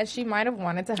girlfriend that she might have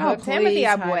wanted to hook please, Timothy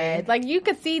up honey. with. Like, you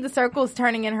could see the circles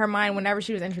turning in her mind whenever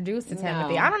she was introduced to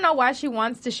Timothy. I don't know why she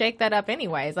wants to shake that up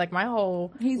anyways. Like, my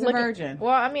whole... He's a virgin.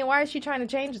 Well, I mean, why is she trying to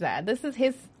change that? This is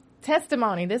his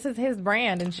testimony. This is his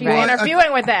brand, and she's Right.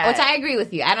 interviewing with that. Which I agree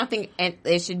with you. I don't think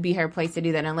it should be her place to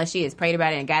do that unless she has prayed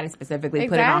about it and God has specifically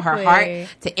put it on her heart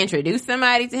Exactly. to introduce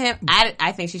somebody to him.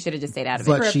 I think she should have just stayed out of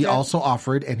But it. she also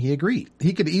offered, and he agreed.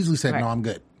 He could easily said, Right. "No, I'm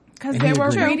good." Because And they he were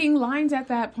agreed. reading lines at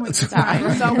that point in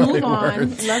time. So move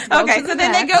on. Let's go Okay, to so the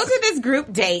then they next. go to this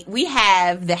group date. We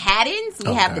have the Haddons,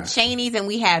 we have the gosh. Cheneys, and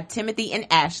we have Timothy and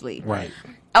Ashley. Right.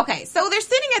 Okay, so they're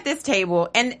sitting at this table,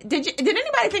 and did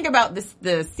anybody think about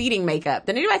the seating makeup?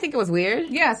 Did anybody think it was weird?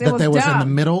 Yes, it That was they was in the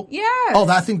dumb. middle. Yes. Oh,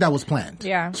 I think that was planned.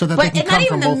 Yeah. So that But they it's can not come even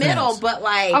from the both middle, ends. but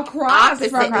like Across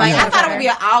opposite. from her. Like I Yeah. thought it would be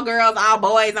an all girls, all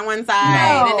boys on one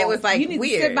side, No, and it was like you need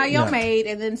weird. to sit by your Yeah. maid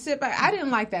and then sit by. I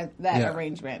didn't like that Yeah.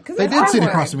 arrangement because They did sit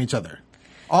across from each other.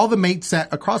 All the mates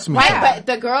sat across from each Right, other. but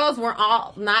the girls were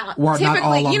all not Were not typically.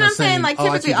 all on You know the what I'm saying? same- Like oh, I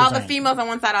see typically, what you're all the saying. females on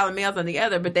one side, all the males on the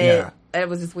other. But it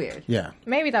was just weird. Yeah,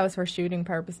 Maybe that was for shooting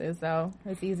purposes, though.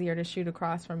 It's easier to shoot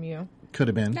across from you could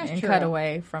have been. and true. cut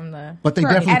away from the... But they For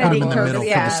definitely put him in editing the middle for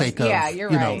purposes, the sake of yeah, you're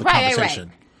the right. Right.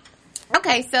 conversation.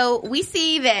 Okay, so we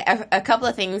see that a couple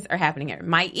of things are happening here.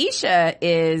 Maisha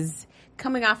is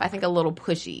coming off, I think, a little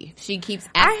pushy. She keeps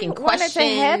asking I wanted questions.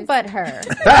 to headbutt her.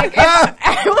 Like,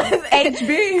 I was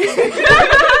HB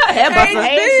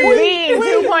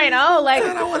 2.0. Like,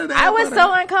 I was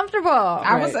so uncomfortable.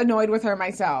 I was annoyed with her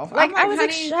myself. Like, I'm I was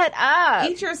like, honey, shut up.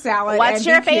 eat your salad. What's and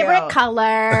your be favorite cute. color?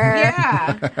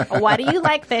 Yeah, What do you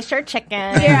like, fish or chicken?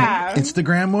 yeah.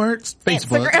 Instagram or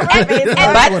Facebook.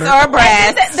 and butts or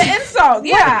breasts. The insult,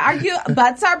 yeah. Are you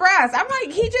butts are breasts? I'm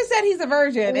like, he just said he's a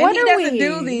virgin and What he are doesn't we?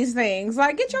 do these things.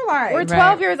 Like, get your life. We're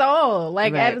 12 years old,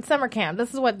 like Right. at summer camp.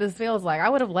 This is what this feels like. I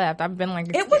would have left. I've been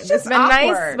like, It was it's just been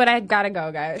nice, awkward. but I gotta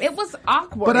go, guys. It was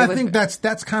awkward. But It I was- think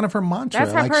that's kind of her mantra.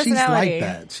 That's her like she's like personality.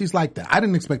 that. She's like that. I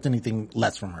didn't expect anything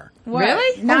less from her. What?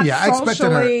 Really? Not Oh yeah, I expected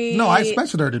her. socially- No, I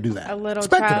expected her to do that. A little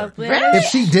expected childless. her. Really? If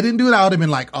she didn't do it, I would have been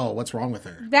like, "Oh, what's wrong with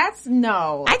her?" That's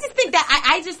no. I just think that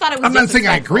I just thought it was. I'm not saying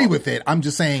I disrespectful. agree with it. I'm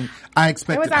just saying I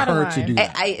expected was out of her to line. do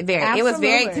that. It was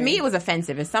very, to Absolutely. me, it was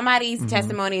offensive. If somebody's Mm-hmm.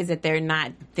 testimony is that they're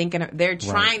not thinking, they're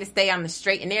trying to stay on the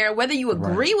straight and narrow, whether you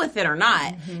agree with it or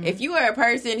not. If you are a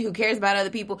person who cares about other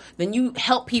people, then you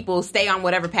help people stay on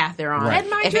whatever path they're on. Right. And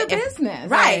mind your business.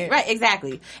 Right, Like- right,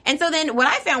 exactly. And so then what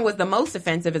I found was the most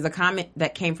offensive is a comment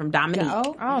that came from Dominique.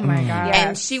 Oh my god. Yeah.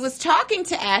 And she was talking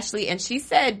to Ashley, and she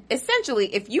said,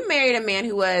 essentially, if you married a man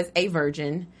who was a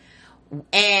virgin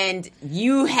and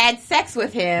you had sex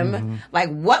with him, like,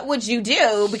 what would you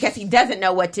do? Because he doesn't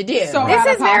know what to do. So- This out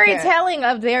of is very pocket. telling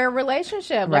of their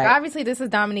relationship. Like, Right. obviously, this is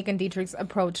Dominique and Dietrich's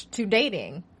approach to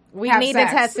dating. We Have need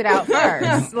sex. to test it out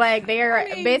first. Like, they are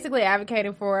basically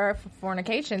advocating for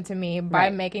fornication to me by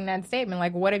Right. making that statement.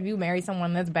 Like, what if you marry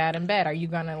someone that's bad in bed? Are you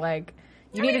gonna, like...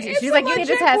 You I need mean, to, it's she's a like, you need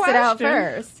to legit test it out question.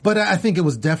 first. But I think it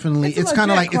was definitely, It's a it's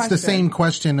kind of legit like, it's the question. same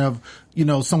question of,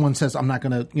 someone says, I'm not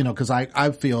going to, cause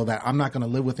I feel that I'm not going to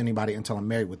live with anybody until I'm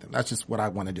married with them. That's just what I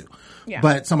want to do. Yeah.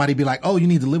 But somebody be like, oh, you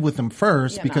need to live with them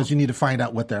first Yeah, because no. you need to find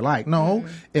out what they're like. No,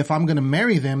 if I'm going to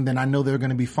marry them, then I know they're going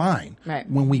to be fine Right.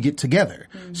 when we get together.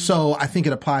 So I think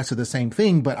it applies to the same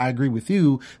thing, but I agree with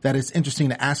you that it's interesting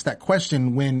to ask that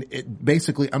question when it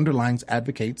basically underlines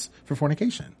advocates for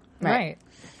fornication. Right.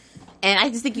 And I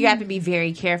just think you have to be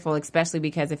very careful, especially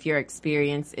because if your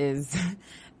experience is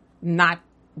not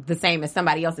the same as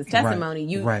somebody else's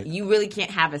testimony, Right. you really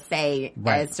can't have a say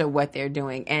Right. as to what they're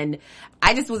doing. And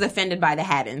I just was offended by the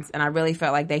Haddons, and I really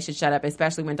felt like they should shut up,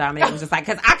 especially when Dominic was just like,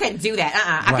 because I couldn't do that.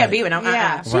 I Right. couldn't be with them.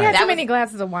 Yeah. She Right. had That too was- many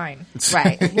glasses of wine.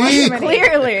 Right.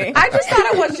 Clearly. I just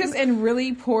thought it was just in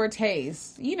really poor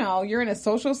taste. You're in a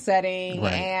social setting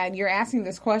Right. and you're asking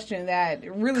this question that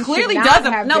really Clearly should not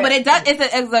doesn't. have No, been. but it does.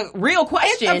 It's a real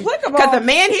question. It's applicable. because the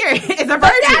man here is a virgin.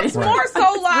 That's more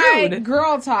so like Rude.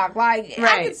 girl talk. Like I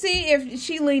Right. could see if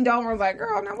she leaned over and was like,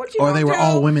 "Girl, now what you?" Or gonna they were do?"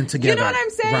 all women You together. know what I'm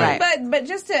saying? Right. But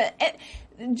just to.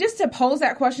 just to pose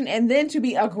that question and then to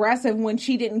be aggressive when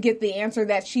she didn't get the answer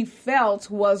that she felt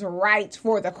was right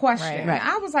for the question. Right.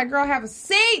 I was like, girl, have a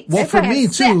seat. Well, for me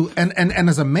Sit. too, and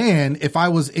as a man, if I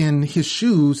was in his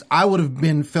shoes, I would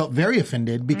have felt very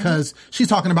offended because she's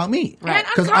talking about me. Right.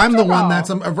 Because I'm the one that's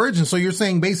a virgin. So you're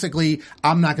saying basically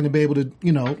I'm not going to be able to,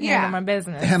 Yeah.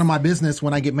 Handle my business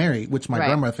when I get married, which my Right.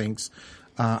 grandma thinks.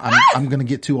 I'm going to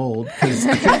get too old because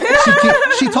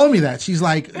she told me that. She's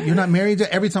like, you're not married yet?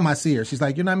 Every time I see her, she's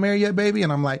like, you're not married yet, baby?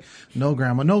 And I'm like, no,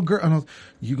 grandma, no, girl. And I was,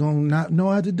 you going to not know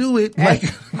how to do it. Like,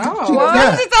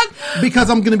 because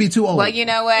I'm going to be too old. Well, you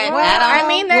know what? Well, I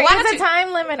mean, there Why is don't a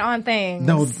time limit on things.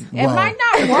 No, It might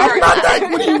not I'm work. not that,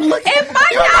 what are you looking It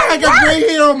might You got like a gray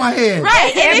hair on my head.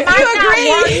 Right. And if you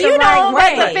agree, you know,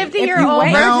 right like way. a 50-year-old If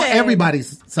you Now virgin.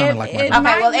 everybody's sounding like my it- grandma.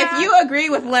 Okay, well, might if not- you agree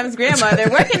with Lem's grandmother,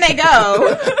 where can they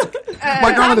go?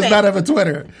 My grandma does not have a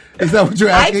Twitter. Is that what you're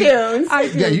asking?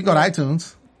 iTunes. Yeah, you go to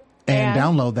iTunes and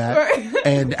download that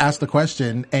and ask the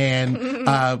question, and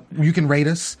you can rate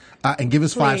us and give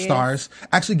us 5 stars.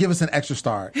 Actually, give us an extra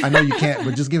star. I know you can't,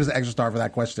 but just give us an extra star for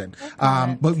that question.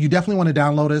 But you definitely want to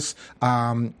download us,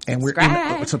 and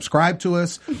subscribe to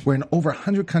us. We're in over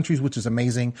 100 countries, which is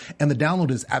amazing, and the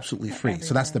download is absolutely free.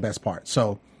 So that's the best part.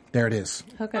 So there it is.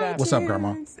 Hook it up. What's up,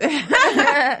 Grandma? So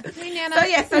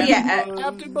yeah.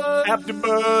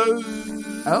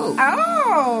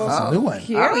 Oh. That's a new one.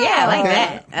 Cute. Oh yeah, I like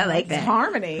that. I like that.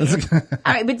 Harmony. All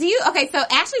right, but so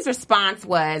Ashley's response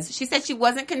was, she said she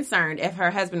wasn't concerned if her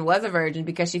husband was a virgin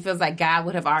because she feels like God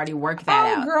would have already worked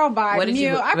that out. Girl, bye. What did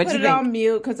Mute. I what put you it think? on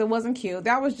mute because it wasn't cute.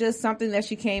 That was just something that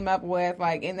she came up with,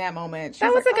 like, in that moment. She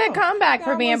That was a good like, comeback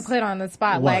for that being was- put on the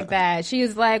spot What? like that. She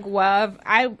was like, well,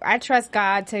 I trust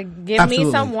God to give me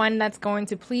Absolutely. someone that's going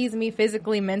to please me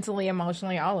physically, mentally,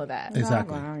 emotionally, all of that.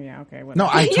 Exactly. Oh, yeah, okay. No,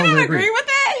 I You totally don't agree. agree with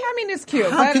that? I mean, it's cute.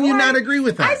 How but, can you like, not agree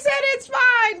with that? I said it's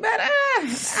fine, but I'm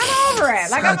over it.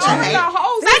 Like, I'm Such a over hater. the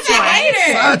whole Such a situation.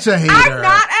 hater. Such a hater. I'm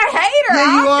not a hater.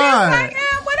 Yeah, you are. I'm just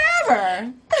like,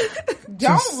 whatever.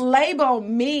 Don't label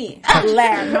me,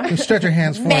 Lem, Just stretch your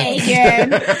hands forward. Megan,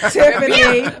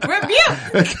 Tiffany.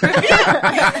 Rebuke.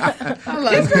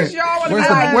 Just because y'all want to Where's be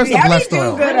the- like, where's the Debbie blessed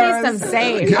oil? do-gooders. Some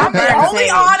sage. I'm the Burn only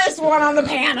sage. honest one on the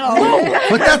panel.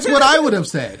 But that's what I would have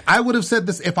said. I would have said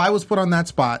this if I was put on that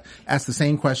spot, asked the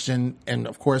same question, and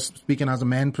of course, speaking as a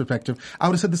man perspective, I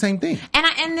would have said the same thing.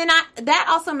 And then that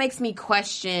also makes me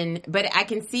question, but I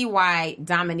can see why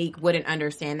Dominique wouldn't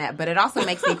understand that, but it also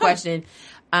makes me question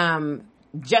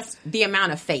just the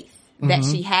amount of faith that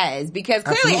she has, because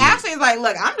clearly Absolutely. Ashley's like,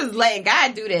 look, I'm just letting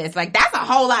God do this. Like, that's a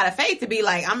whole lot of faith to be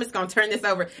like, I'm just going to turn this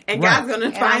over and Right. God's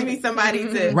going to find me somebody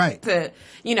to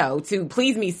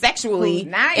please me sexually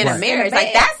Who's nice in a in marriage. the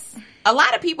Like, bed. that's, a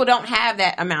lot of people don't have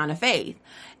that amount of faith.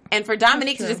 And for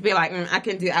Dominique to just be like,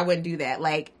 I wouldn't do that.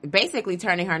 Like, basically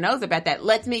turning her nose up at that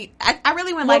lets me, I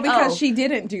really went Well, like, because oh, she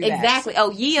didn't do that. exactly. Oh,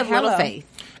 ye of little Hello. faith.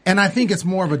 And I think it's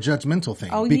more of a judgmental thing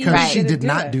Oh, because yeah. she Right. did Do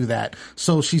not it. do that.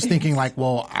 So she's thinking like,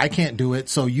 well, I can't do it,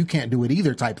 so you can't do it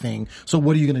either type thing. So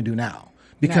what are you going to do now?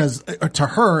 Because to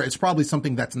her, it's probably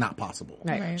something that's not possible.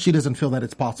 Right. She doesn't feel that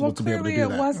it's possible Well, to be able to clearly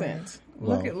do it that. wasn't.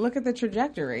 Look at the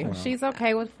trajectory. She's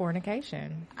okay with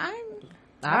fornication. I'm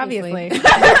Obviously.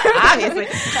 Obviously.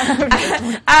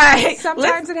 All right.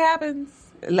 sometimes it happens.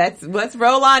 Let's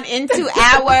roll on into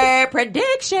our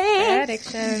predictions.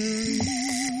 Addiction.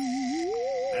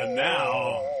 And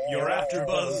now, your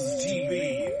AfterBuzz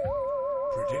TV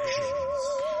predictions.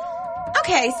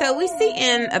 Okay, so we see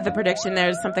in the prediction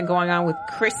there's something going on with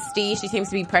Christy. She seems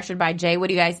to be pressured by Jay. What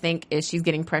do you guys think is she's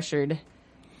getting pressured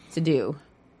to do?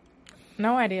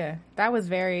 No idea. That was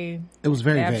very It was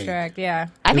very vague. abstract. Yeah.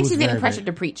 I think was she's getting very pressured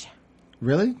vague. to preach.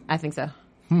 Really? I think so.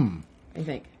 What do you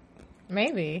think?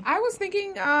 Maybe. I was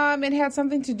thinking it had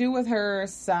something to do with her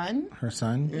son. Her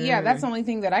son? Yeah, that's the only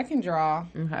thing that I can draw.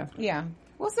 Okay. Yeah.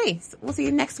 We'll see. We'll see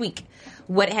next week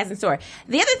what it has in store.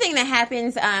 The other thing that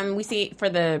happens, we see for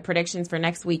the predictions for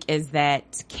next week is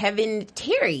that Kevin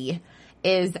Terry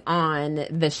is on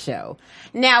the show.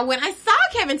 Now, when I saw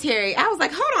Kevin Terry, I was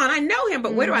like, hold on, I know him,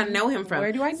 but where do I know him from?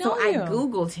 Where do I know So I him?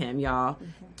 Googled him, y'all.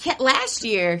 Last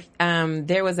year,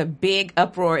 there was a big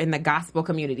uproar in the gospel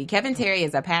community. Kevin Terry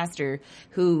is a pastor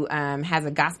who has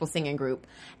a gospel singing group.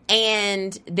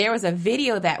 And there was a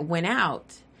video that went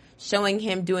out showing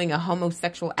him doing a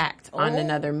homosexual act on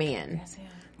another man.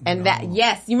 And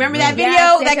yes, you remember that video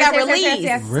that got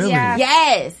released? Really?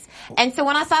 Yes. And so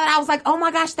when I saw that, I was like, oh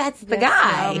my gosh, that's the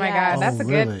guy. Oh my God. That's a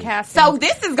really? good casting. So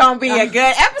this is going to be a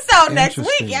good episode next week.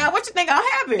 Interesting. Yeah, what you think gonna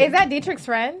happen? is that Dietrich's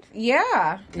friend?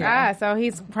 Yeah. Ah, so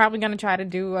he's probably going to try to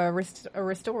do a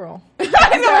restoral.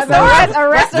 A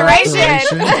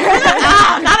restoration.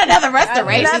 Oh, not another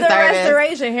restoration Another service.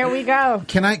 restoration. Here we go.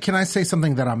 Can I say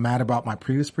something that I'm mad about my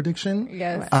previous prediction?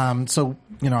 Yes. So,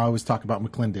 I always talk about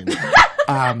McClendon.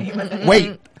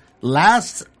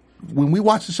 When we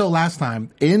watched the show last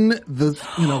time, in the,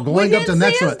 going up to didn't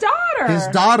next see one, his daughter. his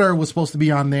daughter was supposed to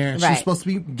be on there. She Right. was supposed to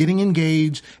be getting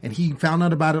engaged, and he found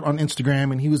out about it on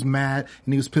Instagram, and he was mad,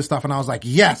 and he was pissed off, and I was like,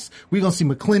 yes, we're going to see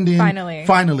McClendon.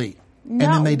 Finally. And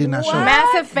then they did not show it.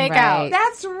 Massive fake Right. out.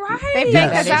 That's right. They faked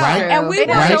Yes, us out. right? And we They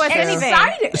didn't were show us anything.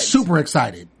 excited. Super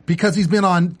excited because he's been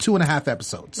on 2.5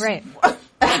 episodes. Right.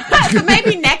 So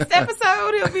maybe next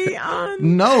episode he'll be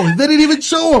on. No, they didn't even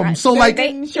show him. So like,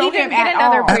 They show he didn't him get at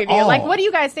another all. At preview. Like, all. what do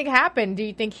you guys think happened? Do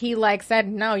you think he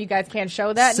said no? You guys can't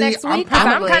show that See, next I'm week. 'Cause I'm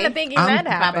probably- kind of thinking that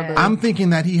happened. probably. I'm thinking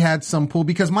that he had some pull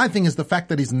because my thing is the fact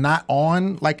that he's not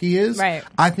on like he is. Right.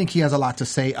 I think he has a lot to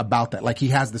say about that. Like he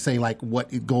has to say like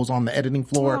what it goes on the editing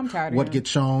floor, I'm tired of what him. gets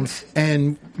shown,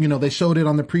 and they showed it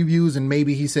on the previews, and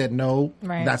maybe he said no,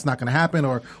 Right. that's not going to happen,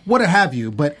 or what have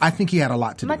you. But I think he had a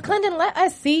lot to do. with that. McClendon, let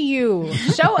us see you.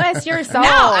 Show us your soul. No,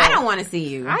 I don't want to see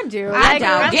you. I do. I don't.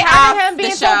 I'm Get tired of off him being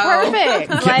the so show.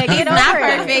 perfect. Like, He's get not over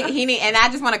it. perfect. And I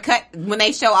just want to cut when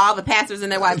they show all the pastors in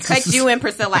their wives. Cut you and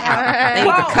Priscilla out. They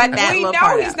need to cut that we little know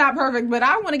part he's out. not perfect, but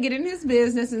I want to get in his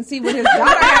business and see what his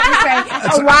daughter has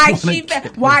to say. Or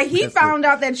why he found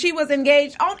out that she was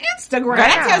engaged on Instagram. Girl,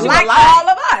 that tells you like a lot. all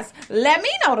of us. Let me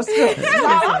know the scoop. That's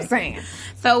all I'm saying.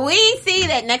 So we see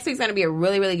that next week's going to be a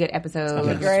really, really good episode.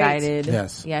 Yes. We're excited.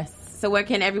 Yes. So where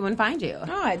can everyone find you? All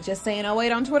right, just saying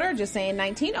 08 on Twitter, just saying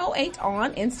 1908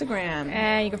 on Instagram.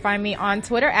 And you can find me on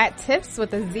Twitter at Tips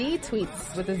with a Z,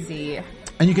 tweets with a Z.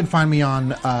 And you can find me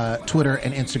on Twitter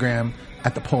and Instagram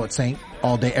at the Poet Saint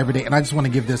all day, every day. And I just want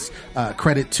to give this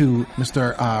credit to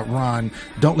Mr. Ron.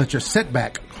 Don't let your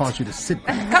setback cause you to sit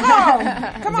back.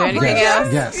 Come Is there on, anything Bridget.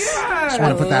 else? Yes. Just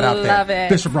want to put that out there. Love it.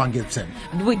 Bishop Ron Gibson.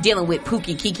 We're dealing with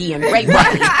Pookie, Kiki, and Ray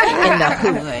Riley in the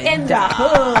hood. In the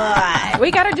hood.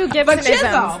 We got to do Chisel.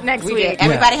 Gibsonisms next We week. did.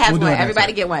 Everybody has we'll do one. it next Everybody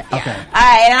week. get one. Okay. All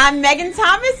right, and I'm Megan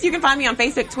Thomas. You can find me on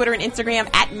Facebook, Twitter, and Instagram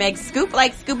at Meg Scoop,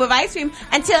 like scoop of ice cream.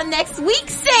 Until next week,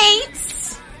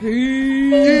 Saints.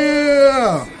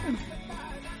 Yeah.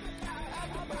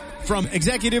 From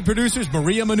executive producers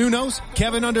Maria Menounos,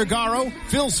 Kevin Undergaro,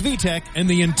 Phil Svitek, and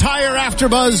the entire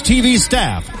AfterBuzz TV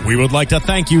staff, we would like to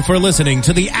thank you for listening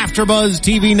to the AfterBuzz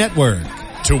TV network.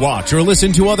 To watch or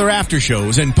listen to other after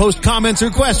shows and post comments or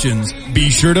questions, be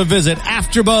sure to visit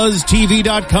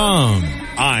AfterBuzzTV.com.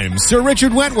 I'm Sir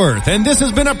Richard Wentworth, and this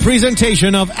has been a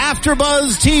presentation of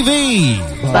AfterBuzz TV.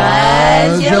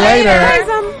 Buzz you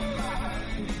later.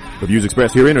 The views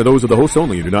expressed herein are those of the hosts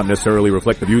only and do not necessarily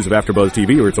reflect the views of AfterBuzz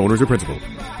TV or its owners or principals.